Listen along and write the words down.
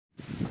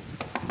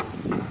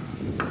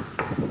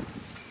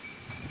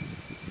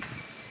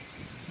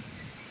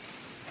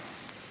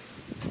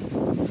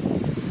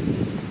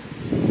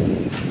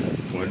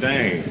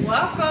dang.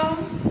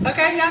 Welcome.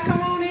 Okay, y'all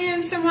come on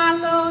in to my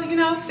little,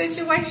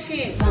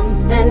 situation.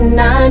 Something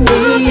I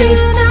need,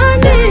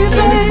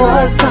 looking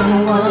for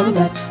someone,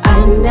 but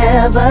I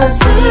never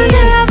see it.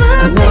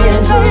 A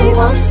man who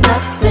wants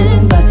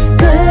nothing but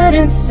good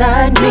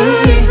inside me.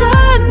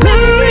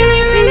 Never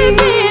really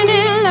been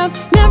in love,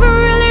 never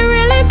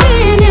really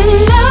been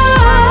in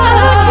love.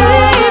 I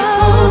keep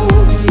on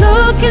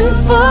looking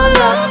for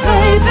love,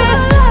 baby.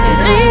 It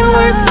ain't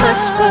worth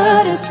much,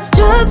 but it's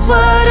just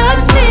what I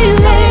need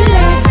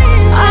lately.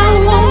 I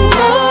want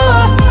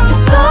more,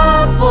 it's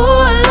all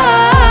for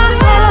love.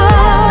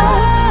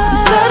 I'm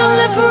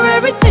settling for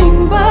everything,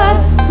 but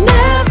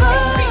never.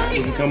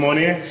 You can come on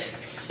in?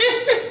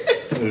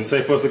 Is it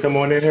safe for us to come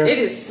on in here? It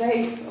is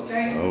safe,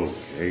 okay?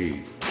 Okay.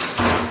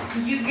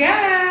 You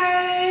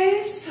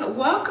guys,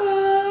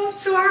 welcome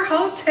to our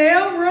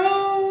hotel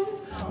room.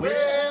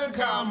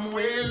 Welcome,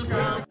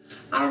 welcome.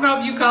 I don't know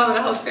if you call it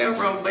a hotel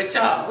room, but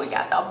y'all, we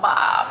got the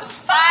bomb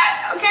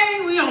spot,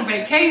 okay? We on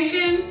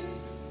vacation.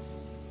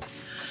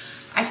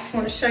 I just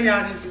want to show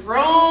y'all this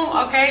room,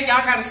 okay?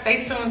 Y'all got to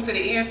stay tuned to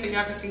the end so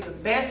y'all can see the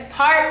best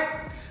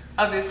part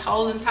of this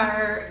whole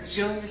entire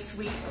junior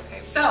suite,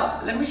 okay? So,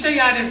 let me show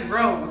y'all this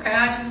room, okay?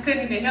 I just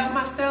couldn't even help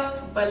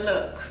myself, but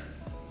look.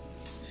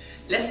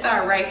 Let's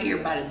start right here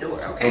by the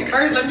door, okay?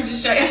 First, let me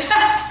just show you.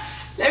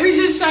 Let me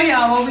just show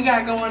y'all what we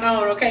got going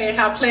on, okay? And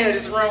how plain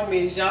this room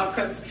is, y'all.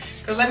 Cause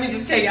let me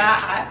just tell you,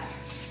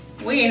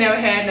 we ain't never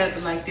had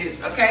nothing like this,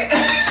 okay?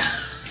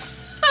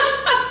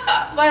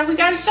 But we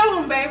gotta show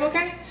them, babe,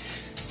 okay?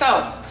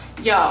 So,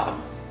 y'all,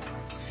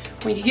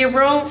 when you get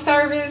room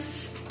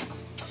service,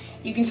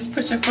 you can just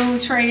put your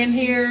food tray in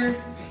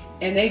here,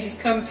 and they just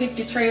come pick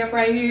your tray up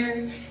right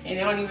here, and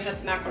they don't even have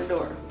to knock on the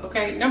door,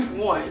 okay? Number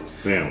one.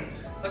 Damn.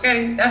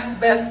 Okay, that's the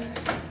best.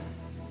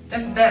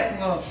 That's the best.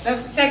 Well,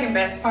 that's the second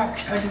best part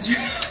of this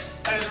room.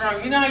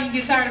 You know how you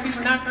get tired of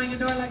people knocking on your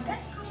door like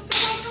that?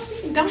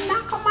 Don't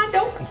knock on my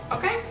door,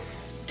 okay?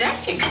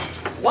 Dang,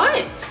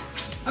 what?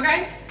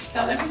 Okay,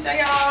 so let me show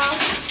y'all.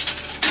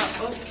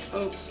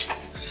 Oh.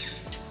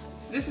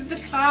 This is the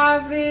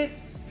closet.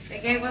 They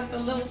gave us a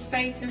little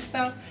safe and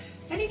stuff.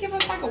 They didn't give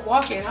us like a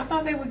walk-in. I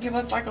thought they would give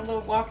us like a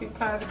little walk-in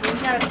closet, but we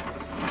got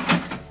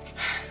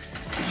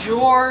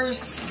drawers,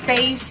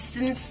 space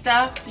and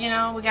stuff, we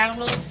got a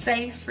little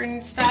safe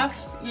and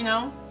stuff,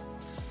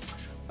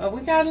 but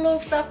we got a little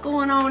stuff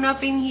going on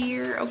up in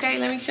here. Okay,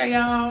 let me show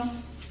y'all.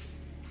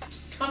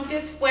 Come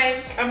this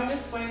way,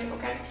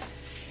 okay?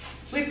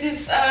 With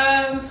this,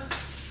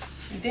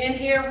 then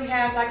here we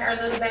have like our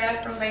little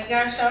bathroom. They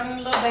got to show them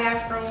the little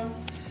bathroom.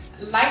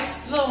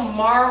 Nice little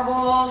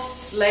marble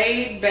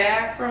slate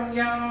bathroom,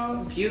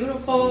 y'all.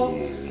 Beautiful.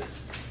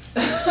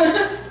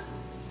 Yeah.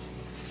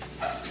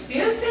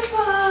 Beautiful.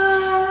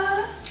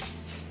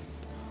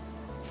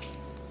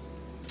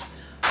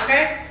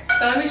 Okay,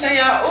 so let me show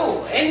y'all.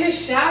 Oh, in the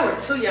shower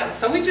too, y'all.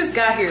 So we just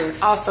got here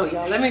also,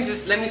 y'all. Let me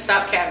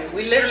stop capping.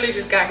 We literally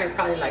just got here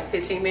probably like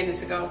 15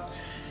 minutes ago.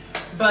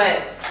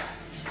 But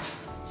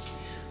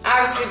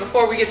obviously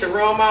before we get the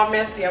room all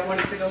messy, I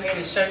wanted to go ahead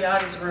and show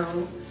y'all this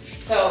room.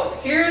 So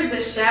here's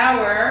the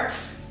shower.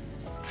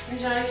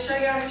 Let me show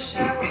y'all the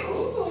shower.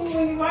 Ooh,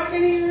 when you walk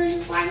in here, it's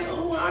just like,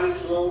 all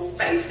this little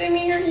space in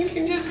here. You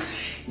can just,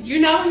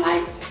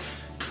 like.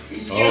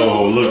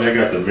 Oh, look, they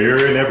got the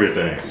mirror and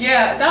everything.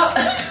 Yeah.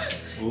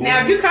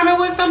 Now, if you come in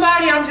with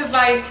somebody, I'm just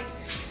like,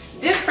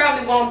 this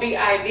probably won't be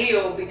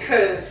ideal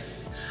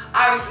because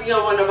obviously you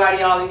don't want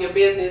nobody all in your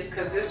business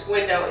because this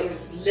window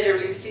is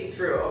literally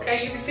see-through,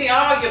 okay? You can see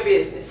all your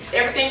business,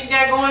 everything you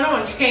got going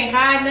on. You can't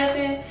hide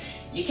nothing.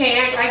 You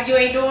can't act like you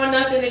ain't doing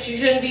nothing that you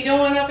shouldn't be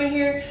doing up in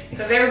here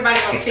because everybody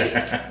gonna see it.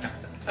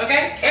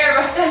 Okay?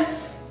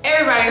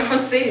 Everybody gonna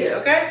see it,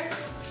 okay?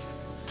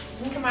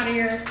 Let me come out of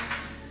here.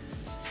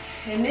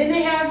 And then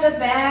they have the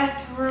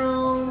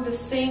bathroom, the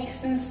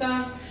sinks and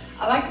stuff.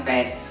 I like the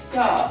fact,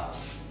 y'all,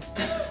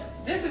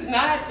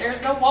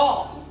 there's no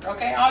wall,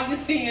 okay? All you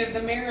see is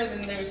the mirrors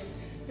and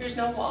there's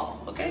no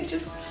wall, okay?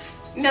 Just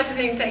nothing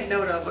to take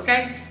note of,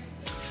 okay?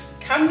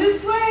 Come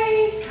this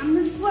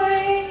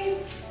way.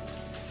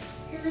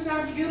 Here's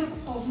our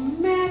beautiful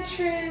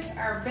mattress,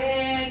 our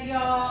bed,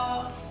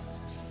 y'all.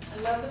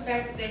 I love the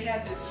fact that they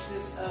have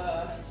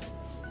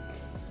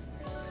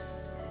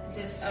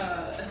this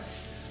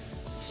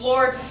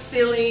floor to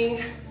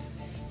ceiling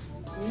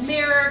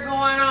mirror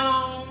going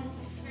on.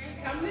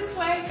 Come this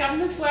way,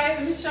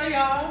 let me show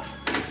y'all.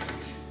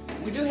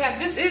 We do have,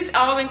 this is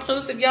all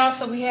inclusive, y'all,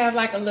 so we have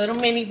like a little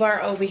mini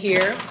bar over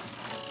here.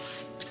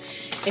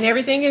 And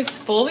everything is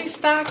fully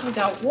stocked. We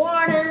got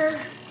water,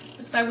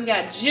 looks like we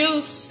got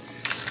juice,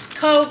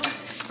 Coke,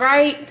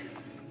 Sprite.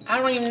 I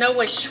don't even know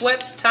what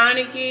Schweppes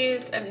tonic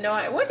is. I have no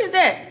idea. What is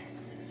that?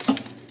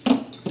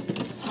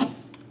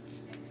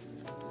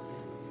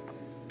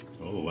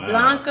 Oh, wow.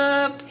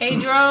 Blanca,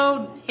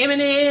 Pedro,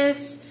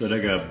 Jimenez. So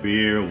they got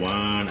beer,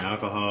 wine,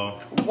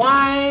 alcohol.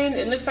 Wine.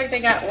 It looks like they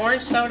got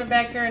orange soda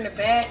back here in the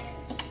back.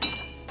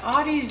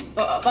 All these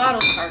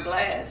bottles are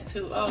glass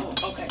too. Oh,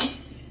 okay.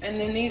 And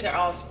then these are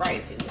all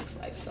Sprites, it looks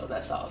like. So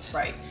that's all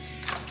Sprite.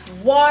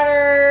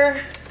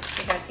 Water.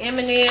 We got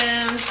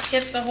M&M's,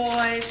 Chips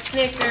Ahoy,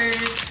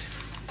 Snickers,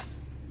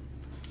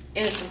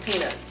 and some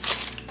peanuts.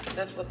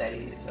 That's what that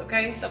is,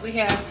 okay? So we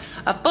have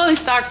a fully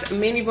stocked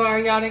mini bar,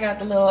 y'all. They got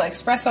the little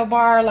espresso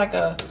bar, like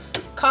a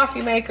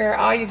coffee maker,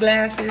 all your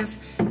glasses,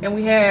 and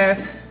we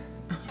have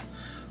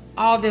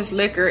all this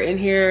liquor in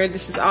here.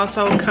 This is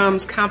also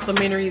comes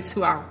complimentary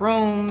to our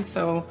room.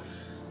 So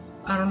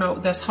I don't know,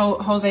 that's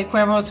Jose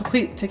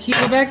Cuervo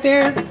tequila back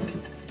there,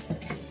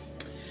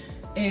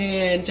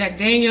 and Jack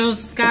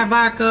Daniel's Sky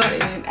Vodka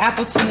and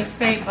Appleton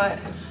Estate, but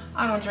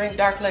I don't drink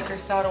dark liquor,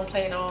 so I don't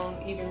plan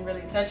on even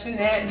really touching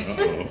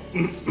that.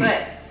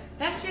 But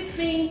that's just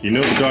me. You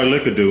know what dark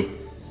liquor do?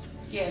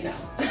 Yeah, no.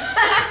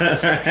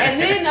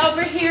 And then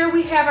over here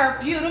we have our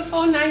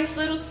beautiful, nice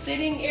little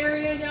sitting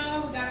area,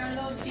 y'all. We got our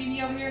little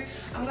TV over here.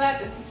 I'm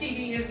glad that the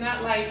TV is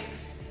not like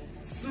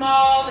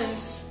small and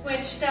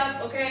squinched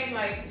up, okay?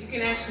 Like you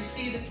can actually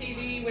see the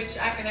TV, which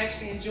I can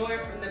actually enjoy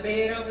from the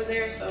bed over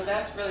there. So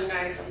that's really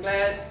nice. I'm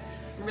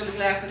really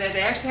glad for that.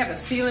 They actually have a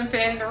ceiling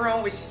fan in the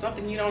room, which is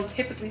something you don't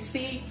typically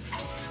see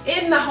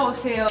in the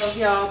hotels,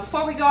 y'all.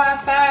 Before we go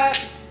outside,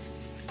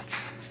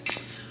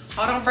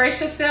 hold on,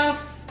 brace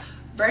yourself.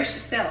 Brace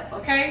yourself,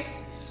 okay?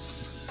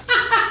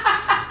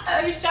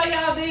 Let me show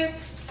y'all this.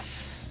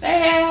 They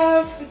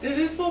have, does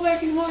this pull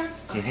back anymore?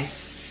 Okay.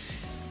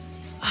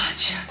 A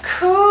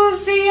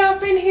jacuzzi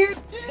up in here.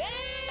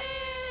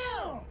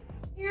 Damn!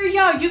 Here,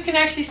 y'all, you can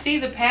actually see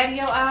the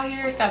patio out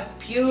here. It's a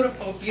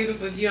beautiful,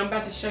 beautiful view. I'm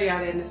about to show y'all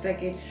that in a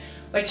second.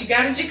 But you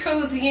got a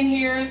jacuzzi in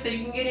here, so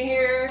you can get in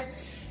here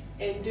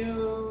and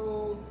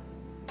do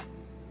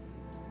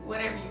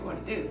whatever you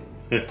want to do.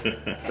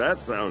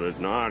 That sounded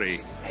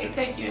naughty. They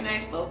take you a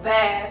nice little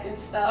bath and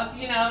stuff,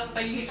 you know. So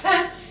you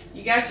got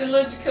your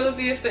little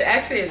jacuzzi. It's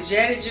actually a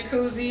jetted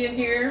jacuzzi in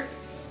here.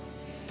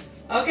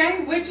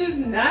 Okay, which is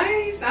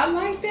nice. I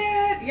like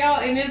that,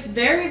 y'all. And it's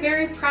very,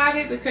 very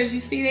private because you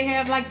see they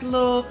have like the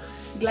little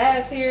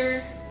glass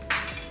here.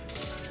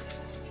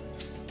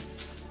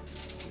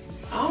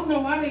 I don't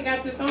know why they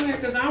got this on there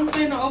because I don't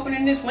plan on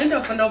opening this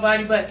window for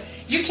nobody. But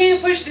you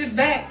can push this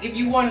back if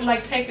you want to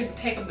like take a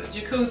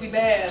jacuzzi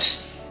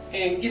bath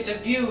and get the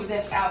view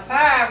that's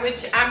outside,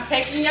 which I'm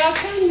taking y'all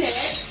to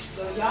next.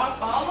 So y'all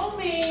follow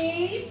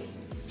me.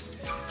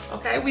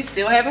 Okay, we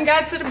still haven't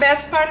got to the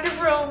best part of the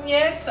room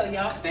yet, so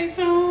y'all stay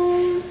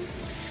tuned.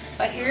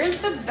 But here's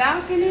the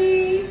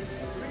balcony.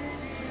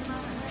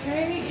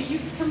 Okay, and you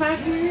can come out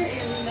here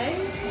and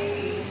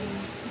lay.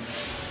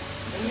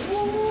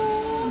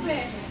 Ooh,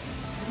 man.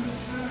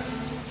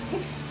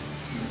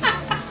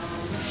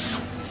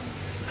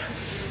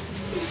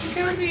 This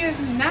jacuzzi is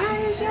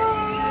nice,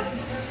 y'all.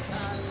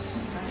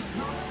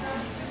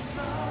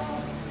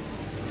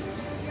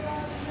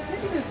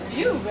 This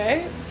view,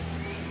 babe.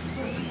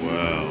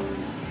 Wow.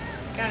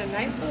 Got a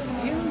nice little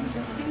view. You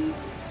can see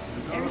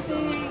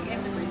everything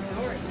in the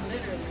resort,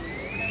 literally.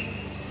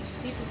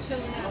 People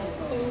chilling out in the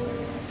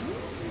pool.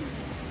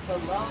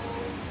 Below.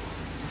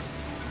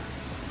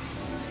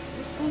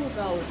 This pool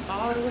goes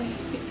all the way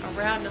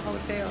around the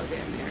hotel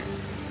down there.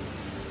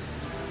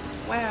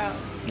 Wow.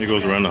 It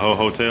goes around the whole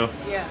hotel?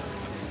 Yeah.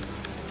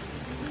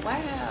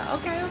 Wow.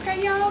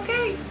 Okay, y'all,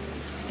 okay.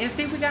 And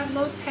see, we got a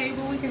little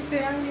table. We can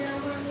sit out here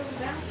on our little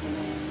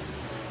balcony.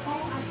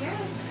 Oh, I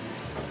guess.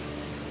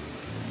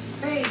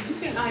 Babe, you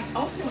can like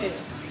open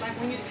this. Like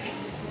when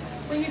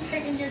you're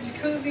taking your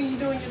jacuzzi and you're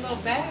doing your little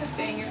bath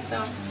thing and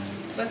stuff.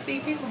 But see,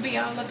 people be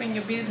all up in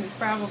your business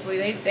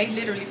probably. They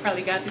literally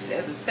probably got this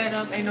as a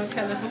setup. Ain't no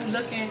telling who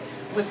looking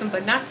with some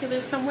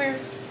binoculars somewhere.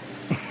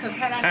 Because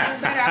had I known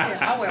better,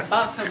 I would have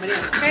bought some of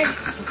them, okay?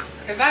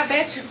 Because I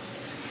bet you.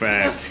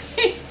 Facts.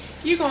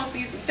 You're going to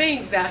see some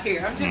things out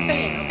here. I'm just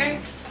saying, okay?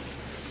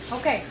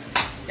 Okay,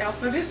 y'all,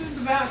 so this is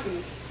the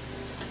balcony.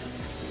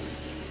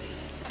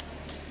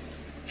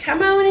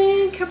 Come on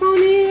in, come on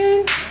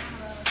in.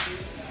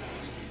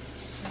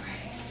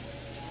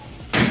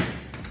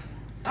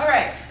 All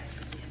right.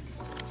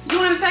 You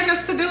want to take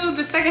us to do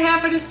the second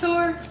half of this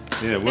tour?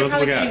 Yeah, what else they we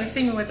probably got? can't even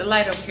see me with the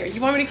light over here. You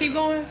want me to keep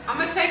going? I'm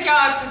going to take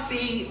y'all to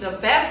see the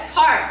best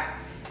part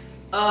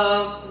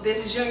of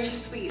this junior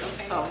suite.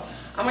 Okay. So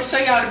I'm going to show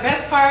y'all the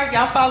best part.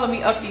 Y'all follow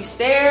me up these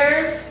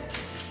stairs.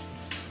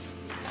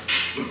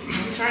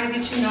 I'm trying to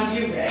get you no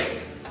view, baby.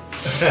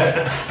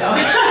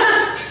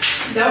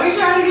 Don't be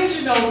trying to get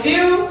you no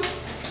view.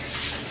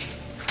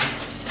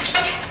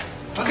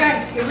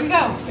 Okay, here we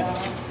go, y'all.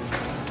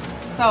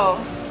 So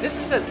this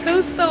is a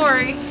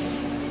two-story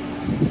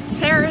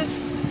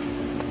terrace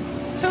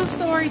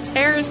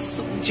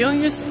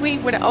junior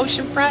suite with an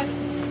ocean front.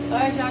 So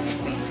as y'all can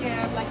see, we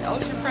have like the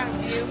ocean front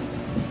view.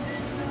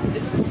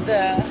 This is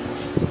the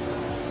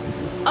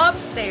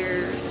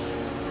upstairs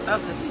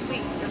of the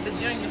suite, of the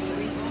junior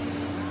suite.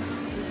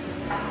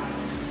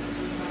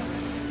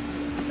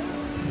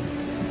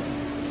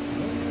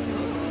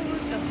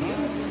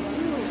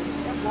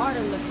 That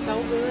water looks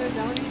so good,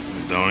 don't it?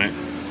 Don't it?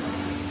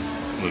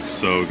 Looks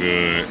so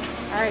good.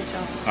 All right,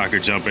 y'all. I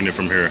could jump in it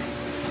from here.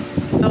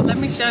 So let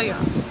me show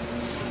y'all.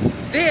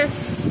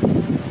 This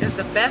is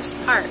the best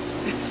part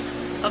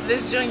of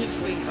this junior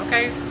suite,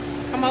 okay?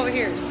 Come over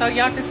here so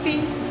y'all can see.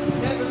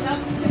 There's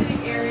another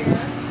sitting area.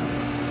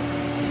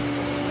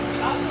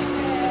 Also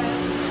have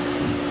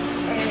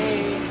a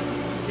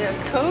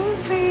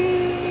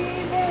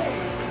jacuzzi there.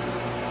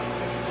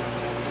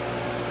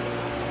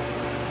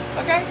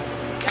 Okay?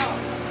 Y'all.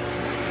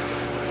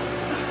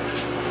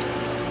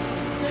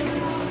 Check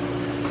it out.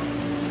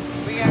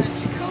 We got a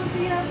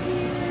jacuzzi up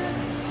here.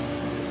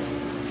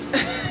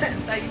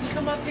 So you can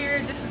come up here.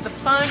 This is the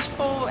plunge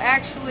pool,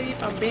 actually,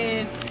 if I'm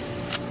being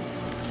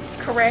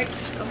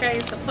correct. Okay,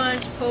 it's a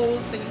plunge pool,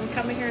 so you can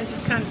come in here and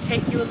just kind of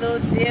take you a little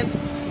dip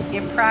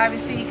in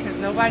privacy, because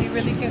nobody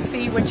really can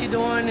see what you're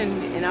doing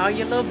and all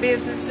your little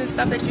business and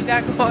stuff that you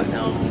got going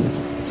on.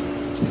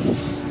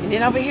 And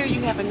then over here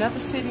you have another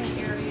sitting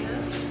area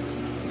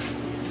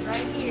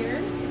right here.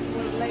 You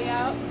want to lay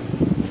out,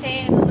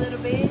 tan a little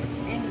bit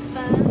in the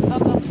sun,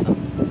 soak up some,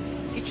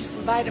 get you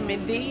some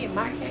vitamin D in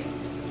my case.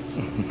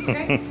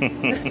 Okay.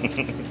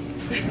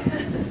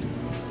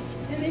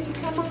 And then you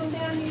come on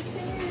down these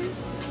stairs.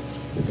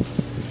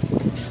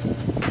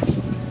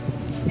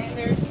 And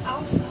there's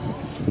also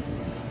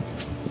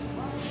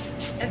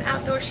an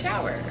outdoor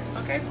shower,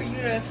 okay, for you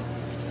to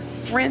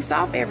rinse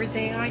off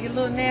everything, all your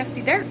little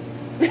nasty dirt,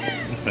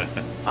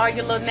 all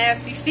your little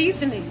nasty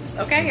seasonings,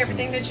 okay,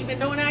 everything that you've been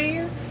doing out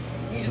here,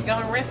 you just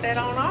gonna rinse that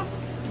on off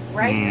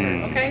right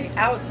here, okay,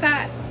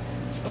 outside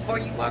before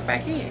you walk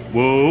back in.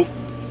 Whoa.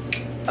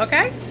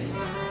 Okay?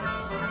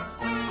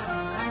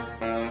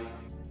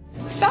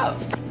 So.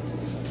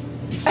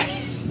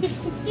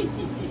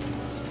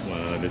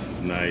 Wow, this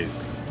is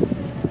nice.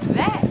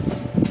 That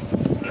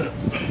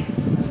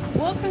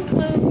will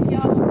conclude,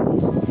 y'all,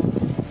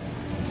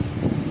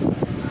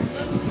 our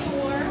little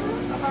tour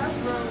of our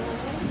room.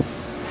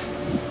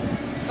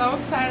 So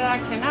excited, I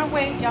cannot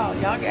wait, y'all.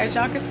 As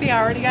y'all can see,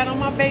 I already got on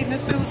my bathing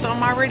suit, so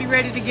I'm already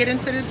ready to get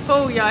into this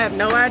pool. Y'all have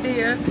no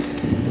idea.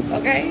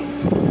 Okay?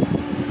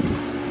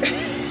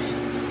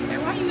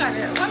 And why you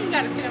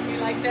gotta film me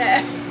like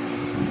that?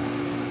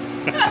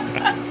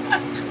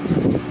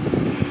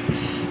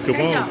 Come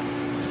Okay, on. y'all.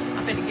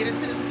 I'm gonna get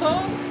into this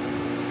pool.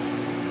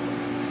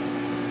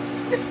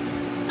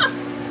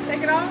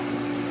 Take it off.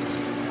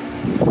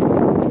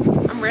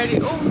 I'm ready.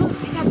 Oh, look,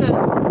 they got the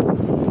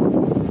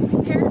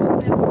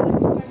parachute.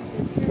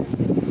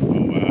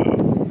 Oh, wow.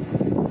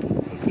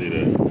 Let's see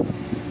that.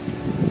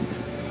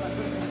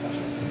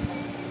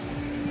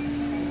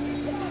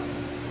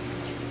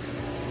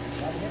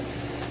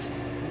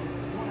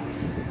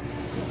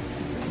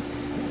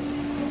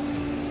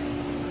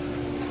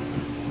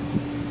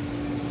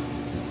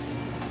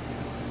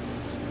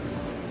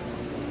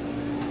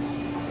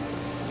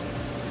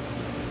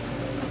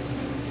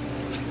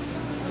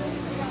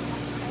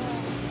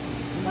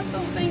 What's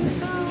those things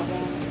called?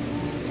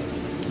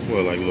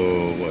 Well, like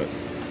little, what?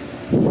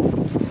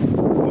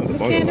 The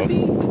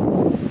canopy?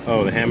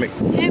 Oh, the hammock?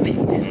 Hammock.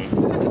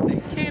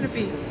 The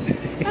canopy.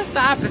 That's the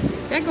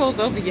opposite. That goes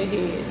over your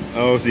head.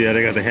 Oh, so yeah,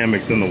 they got the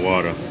hammocks in the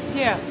water.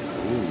 Yeah.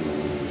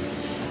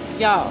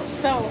 Y'all,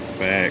 so.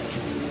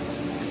 Facts.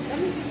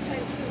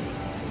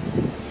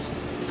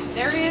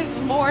 There is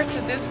more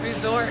to this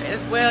resort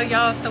as well,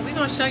 y'all. So we're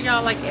gonna show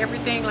y'all like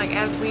everything, like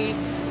as we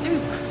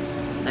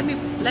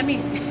let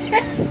me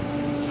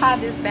tie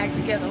this back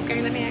together,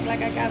 okay? Let me act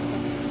like I got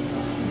some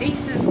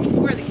decency.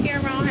 Where the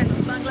camera on, had no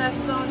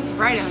sunglasses on. It's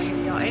bright out here,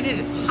 y'all, and it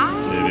is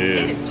hot.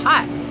 It is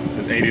hot.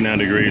 It's 89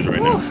 degrees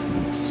right now.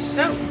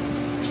 So.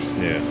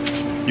 Yeah.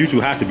 You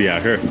too hot to be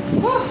out here.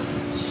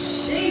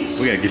 Sheesh.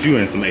 We gotta get you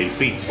in some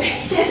AC.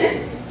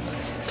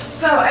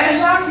 So as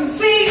y'all can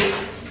see,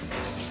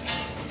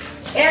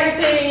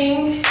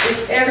 everything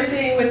is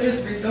everything with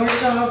this resort,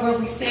 y'all. Where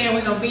we saying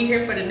we're gonna be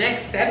here for the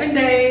next 7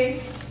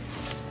 days.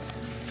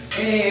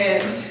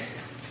 And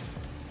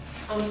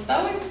I'm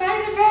so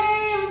excited,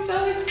 babe. I'm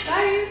so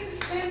excited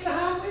to spend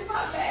time with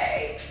my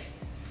babe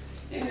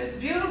in this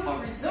beautiful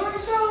resort,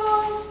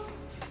 y'all.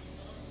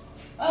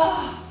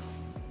 Oh,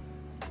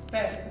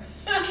 babe.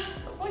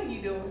 What are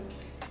you doing?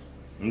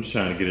 I'm just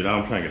trying to get it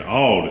out. I'm trying to get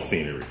all the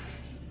scenery.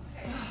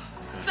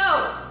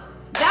 So,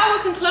 that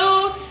will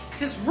conclude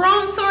this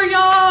room tour,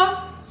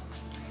 y'all.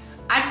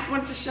 I just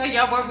wanted to show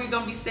y'all where we're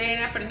going to be staying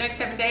at for the next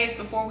 7 days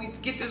before we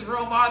get this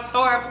room all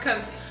tore,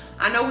 because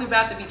I know we're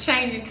about to be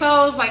changing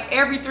clothes like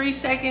every 3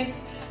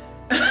 seconds.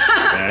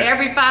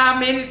 Every 5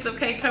 minutes,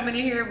 okay, coming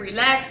in here,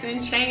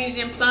 relaxing,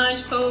 changing,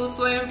 plunge pool,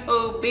 swimming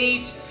pool,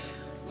 beach,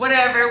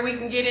 whatever we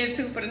can get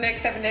into for the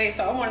next 7 days.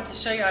 So I wanted to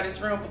show y'all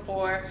this room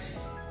before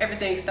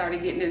everything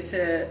started getting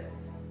into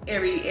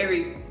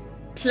every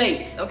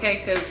place,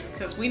 okay?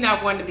 Because we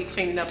not wanting to be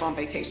cleaning up on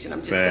vacation,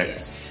 I'm just saying.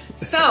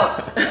 So,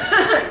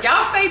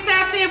 y'all stay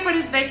tapped in for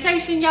this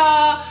vacation,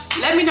 y'all.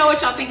 Let me know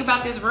what y'all think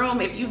about this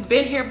room. If you've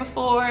been here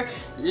before,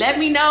 let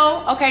me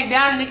know, okay,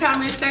 down in the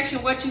comment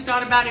section what you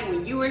thought about it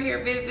when you were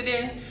here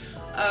visiting.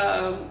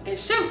 And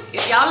shoot,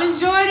 if y'all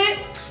enjoyed it,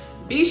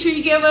 be sure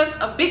you give us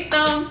a big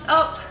thumbs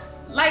up,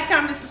 like,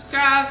 comment,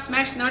 subscribe,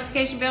 smash the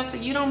notification bell so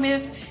you don't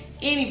miss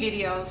any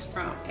videos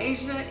from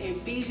Asia and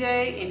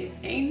BJ. And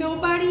if ain't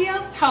nobody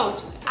else told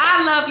you,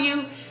 I love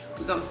you.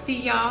 We're gonna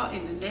see y'all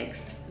in the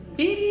next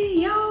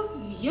video.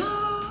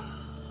 y'all.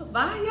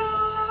 Bye,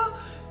 y'all.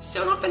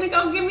 Shoot, I'm finna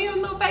go give me a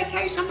little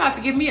vacation. I'm about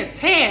to give me a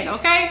 10,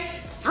 okay?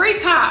 3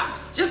 times.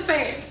 Just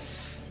saying.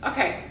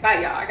 Okay,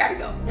 bye, y'all. I gotta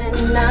go.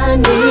 And I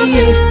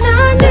need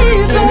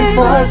looking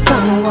for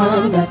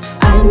someone, but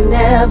I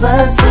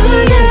never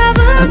see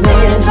a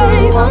man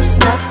who wants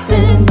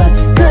nothing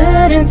but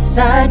good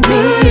inside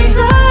me.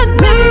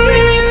 Never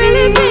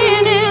really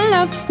been in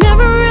love.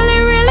 Never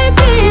really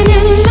been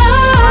in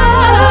love.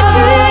 I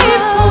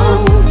keep on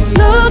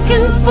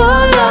looking for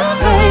love,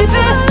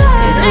 baby.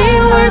 It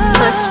ain't worth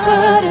much,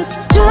 but it's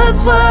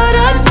just what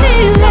I